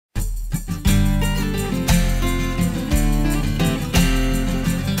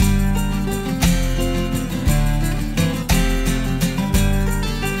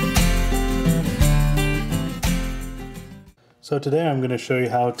So today I'm going to show you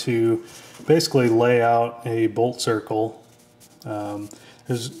how to basically lay out a bolt circle.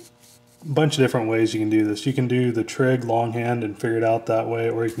 There's a bunch of different ways you can do this. You can do the trig longhand and figure it out that way,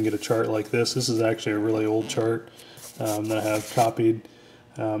 or you can get a chart like this. This is actually a really old chart that I have copied.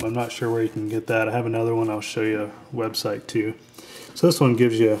 I'm not sure where you can get that. I have another one I'll show you a website too. So this one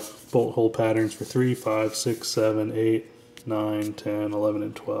gives you bolt hole patterns for 3, 5, 6, 7, 8, 9, 10, 11,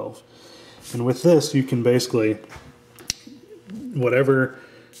 and 12. And with this you can basically, whatever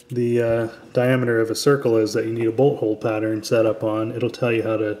the diameter of a circle is that you need a bolt hole pattern set up on, it'll tell you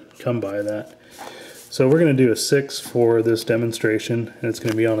how to come by that. So we're going to do a 6 for this demonstration, and it's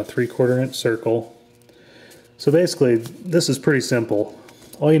going to be on a 3/4 inch circle. So basically this is pretty simple.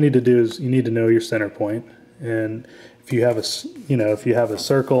 All you need to do is you need to know your center point, and if you have a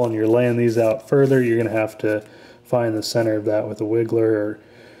circle and you're laying these out further, you're going to have to find the center of that with a wiggler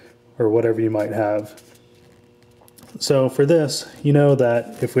or whatever you might have. So for this, you know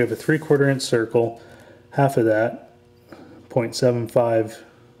that if we have a 3/4 inch circle, half of that, 0.75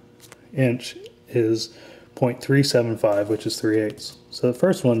 inch, is 0.375, which is 3/8. So the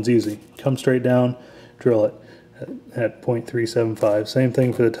first one's easy. Come straight down, drill it at 0.375. Same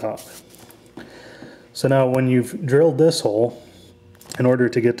thing for the top. So now when you've drilled this hole, in order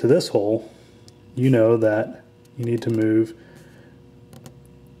to get to this hole, you know that you need to move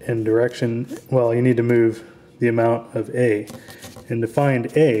in direction, well, you need to move the amount of A. And to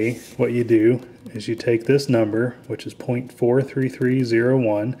find A, what you do is you take this number, which is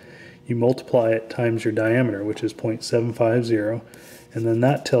 0.43301, you multiply it times your diameter, which is 0.750, and then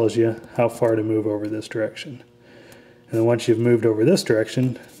that tells you how far to move over this direction. And then once you've moved over this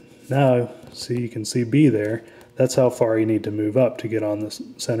direction, now see, you can see B there, that's how far you need to move up to get on the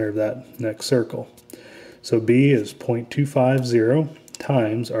center of that next circle. So B is 0.250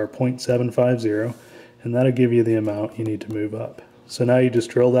 times our 0.750, and that'll give you the amount you need to move up. So now you just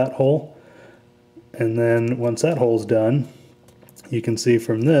drill that hole, and then once that hole's done, you can see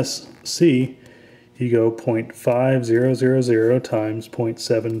from this C, you go 0.5000 times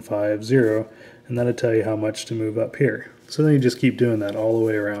 0.750, and that'll tell you how much to move up here. So then you just keep doing that all the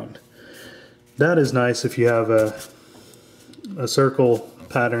way around. That is nice if you have a circle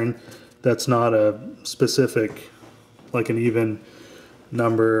pattern that's not a specific, like an even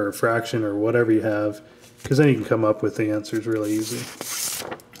number or fraction or whatever you have, because then you can come up with the answers really easy.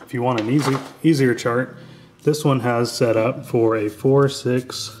 If you want an easier chart, this one has set up for a 4,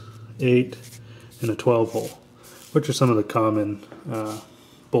 6, 8, and a 12 hole, which are some of the common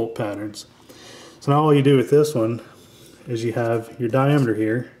bolt patterns. So now all you do with this one is you have your diameter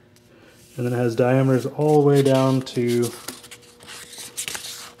here, and then it has diameters all the way down to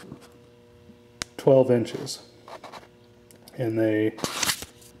 12 inches. And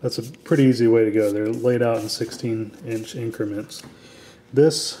that's a pretty easy way to go. They're laid out in 16-inch increments.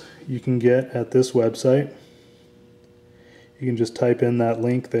 This you can get at this website. You can just type in that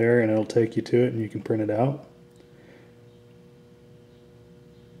link there and it'll take you to it, and you can print it out.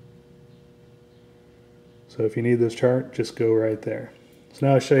 So if you need this chart, just go right there. So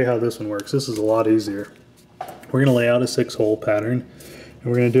now I'll show you how this one works. This is a lot easier. We're going to lay out a 6-hole pattern, and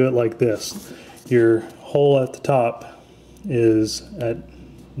we're going to do it like this. Your hole at the top is at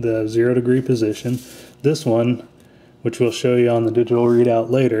the 0-degree position. This one, which we'll show you on the digital readout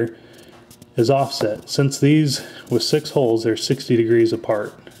later, is offset. Since these, with 6 holes, they're 60 degrees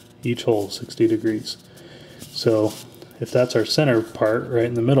apart. Each hole is 60 degrees. So if that's our center part right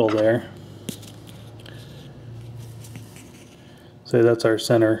in the middle there, say that's our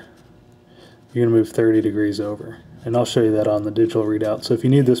center, you're going to move 30 degrees over. And I'll show you that on the digital readout. So if you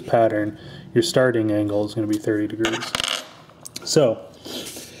need this pattern, your starting angle is going to be 30 degrees. So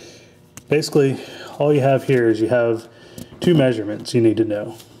basically all you have here is you have 2 measurements you need to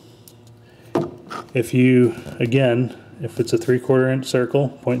know. If it's a 3/4 inch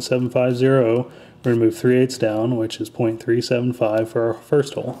circle, 0.750, we're going to move 3/8 down, which is 0.375 for our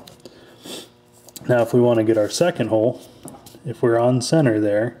first hole. Now if we want to get our second hole, if we're on center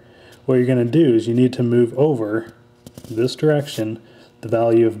there, what you're going to do is you need to move over this direction the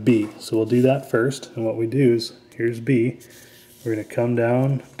value of B. So we'll do that first, and what we do is, here's B, we're going to come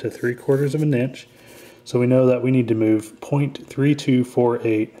down to 3/4 of an inch. So we know that we need to move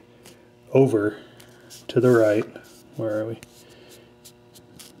 0.3248 over to the right, where are we,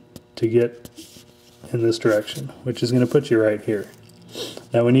 to get in this direction, which is going to put you right here.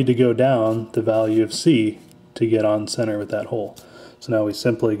 Now we need to go down the value of C to get on center with that hole. So now we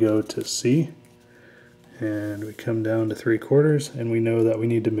simply go to C, and we come down to 3/4, and we know that we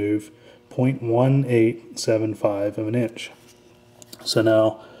need to move 0.1875 of an inch. So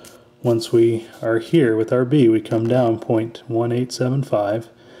now Once we are here with our B, we come down 0.1875,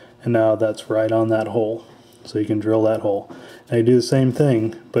 and now that's right on that hole. So you can drill that hole. Now you do the same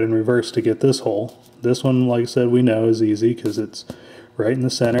thing, but in reverse to get this hole. This one, like I said, we know is easy because it's right in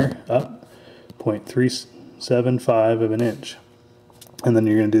the center, up 0.375 of an inch. And then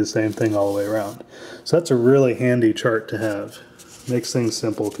you're going to do the same thing all the way around. So that's a really handy chart to have. Makes things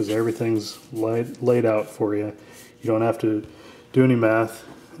simple because everything's laid out for you. You don't have to do any math.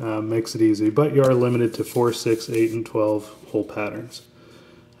 Makes it easy, but you are limited to 4, 6, 8, and 12 hole patterns.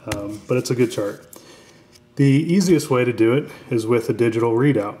 But it's a good chart. The easiest way to do it is with a digital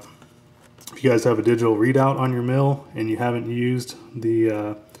readout. If you guys have a digital readout on your mill and you haven't used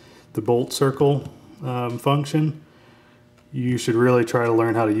the bolt circle function, you should really try to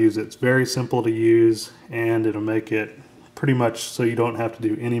learn how to use it. It's very simple to use, and it'll make it pretty much so you don't have to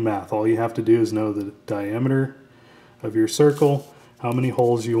do any math. All you have to do is know the diameter of your circle, how many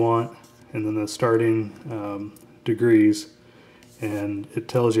holes you want, and then the starting degrees, and it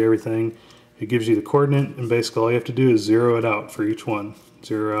tells you everything. It gives you the coordinate, and basically all you have to do is zero it out for each one.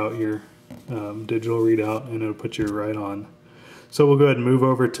 Zero out your digital readout, and it'll put you right on. So we'll go ahead and move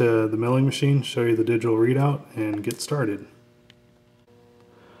over to the milling machine, show you the digital readout, and get started.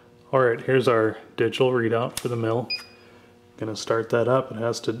 Alright, here's our digital readout for the mill. Gonna start that up. It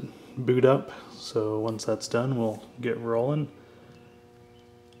has to boot up, so once that's done we'll get rolling.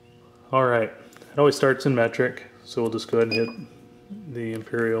 Alright, it always starts in metric, so we'll just go ahead and hit the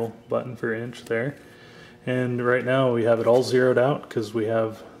imperial button for inch there. And right now we have it all zeroed out because we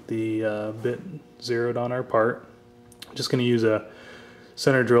have the bit zeroed on our part. I'm just going to use a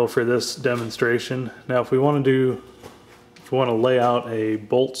center drill for this demonstration. Now if we want to lay out a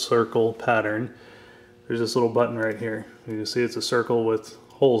bolt circle pattern, there's this little button right here. You can see it's a circle with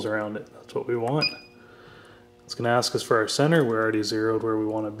holes around it. That's what we want. It's going to ask us for our center. We're already zeroed where we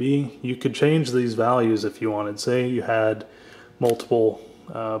want to be. You could change these values if you wanted. Say you had multiple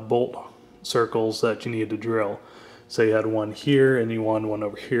bolt circles that you needed to drill. Say you had one here and you wanted one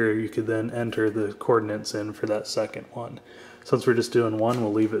over here, you could then enter the coordinates in for that second one. Since we're just doing one,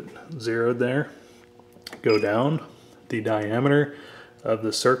 we'll leave it zeroed there. Go down. The diameter of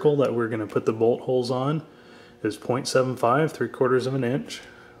the circle that we're going to put the bolt holes on is 0.75, 3/4 of an inch.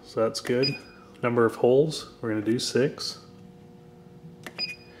 So that's good. Number of holes, we're going to do 6.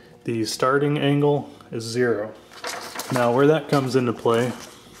 The starting angle is 0. Now where that comes into play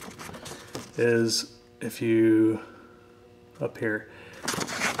is if you, up here.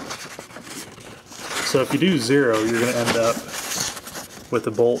 So if you do 0, you're going to end up with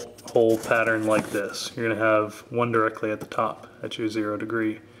a bolt hole pattern like this. You're going to have one directly at the top at your 0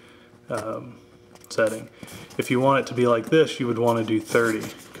 degree setting. If you want it to be like this, you would want to do 30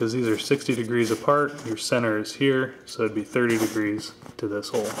 because these are 60 degrees apart. Your center is here, so it'd be 30 degrees to this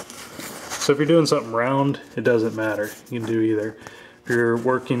hole. So if you're doing something round, it doesn't matter. You can do either. If you're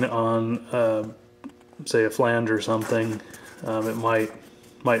working on, say, a flange or something, it might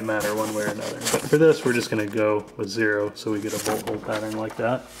matter one way or another. But for this, we're just going to go with 0, so we get a bolt hole pattern like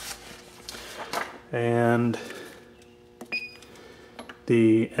that. And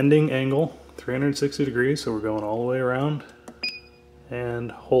the ending angle, 360 degrees, so we're going all the way around.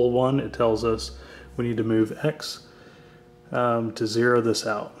 And hole 1, it tells us we need to move X to zero this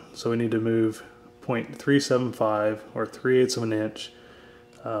out. So we need to move 0.375 or 3/8 of an inch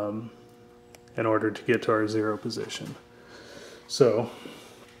in order to get to our 0 position. So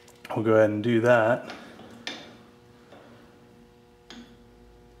we'll go ahead and do that.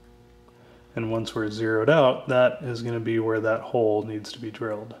 And once we're zeroed out, that is going to be where that hole needs to be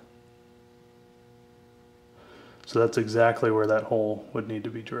drilled. So that's exactly where that hole would need to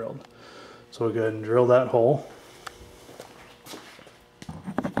be drilled. So we'll go ahead and drill that hole.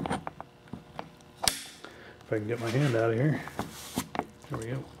 If I can get my hand out of here. There we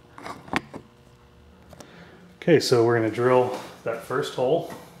go. Okay, so we're going to drill that first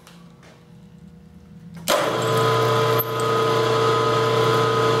hole.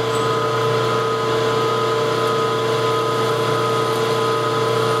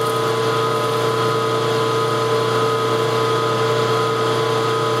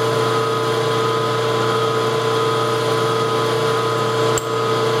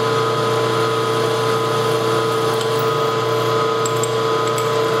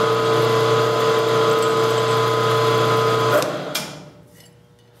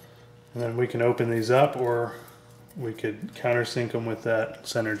 And then we can open these up, or we could countersink them with that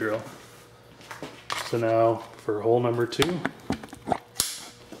center drill. So now for hole number 2,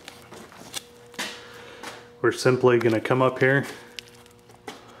 we're simply going to come up here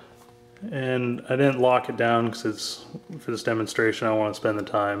and I didn't lock it down because it's for this demonstration. I want to spend the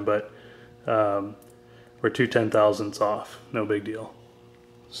time, but we're 2/10,000ths off, no big deal.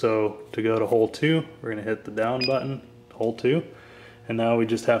 So to go to hole 2, we're going to hit the down button, hole 2, and now we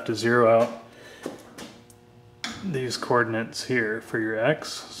just have to zero out these coordinates here for your X.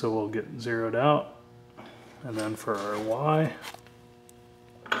 So we'll get zeroed out, and then for our Y,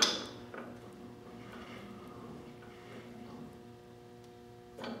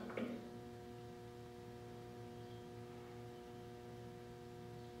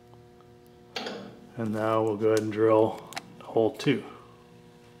 and now we'll go ahead and drill hole 2.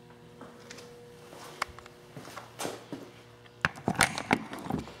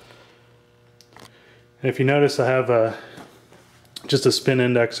 And if you notice, I have just a spin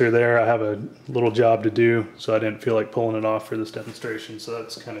indexer there. I have a little job to do, so I didn't feel like pulling it off for this demonstration, so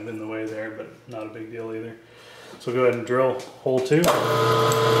that's kind of in the way there, but not a big deal either. So go ahead and drill hole 2.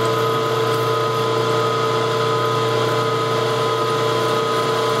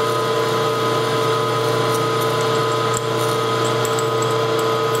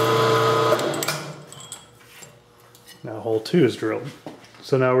 Now hole 2 is drilled.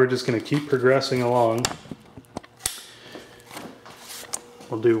 So now we're just going to keep progressing along.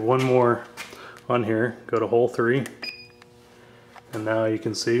 We'll do one more on here, go to hole 3, and now you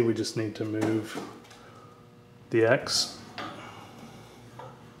can see we just need to move the X.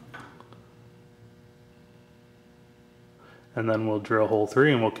 And then we'll drill hole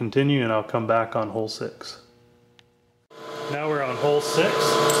 3 and we'll continue, and I'll come back on hole 6. Now we're on hole 6,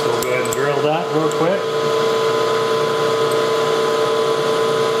 so we'll go ahead and drill that real quick.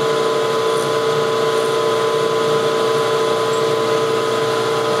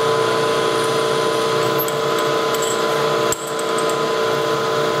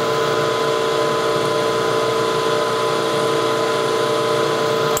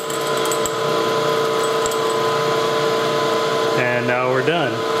 And now we're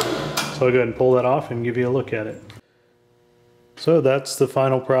done. So I'll go ahead and pull that off and give you a look at it. So that's the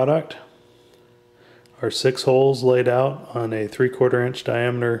final product. Our 6 holes laid out on a 3/4 inch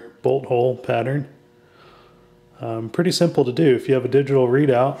diameter bolt hole pattern. Pretty simple to do. If you have a digital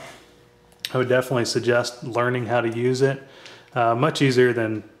readout, I would definitely suggest learning how to use it. Much easier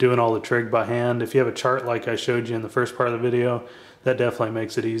than doing all the trig by hand. If you have a chart like I showed you in the first part of the video, that definitely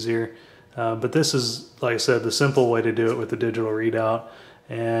makes it easier. But this is, like I said, the simple way to do it with the digital readout,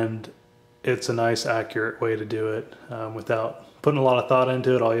 and it's a nice accurate way to do it without putting a lot of thought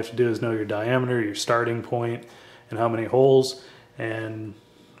into it. All you have to do is know your diameter, your starting point, and how many holes, and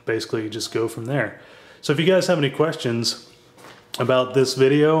basically you just go from there. So if you guys have any questions about this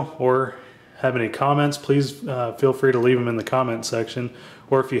video or have any comments, please feel free to leave them in the comment section.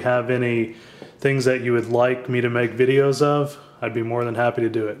 Or if you have any things that you would like me to make videos of, I'd be more than happy to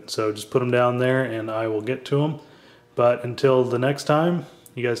do it. So just put them down there and I will get to them. But until the next time,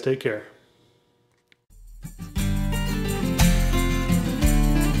 you guys take care.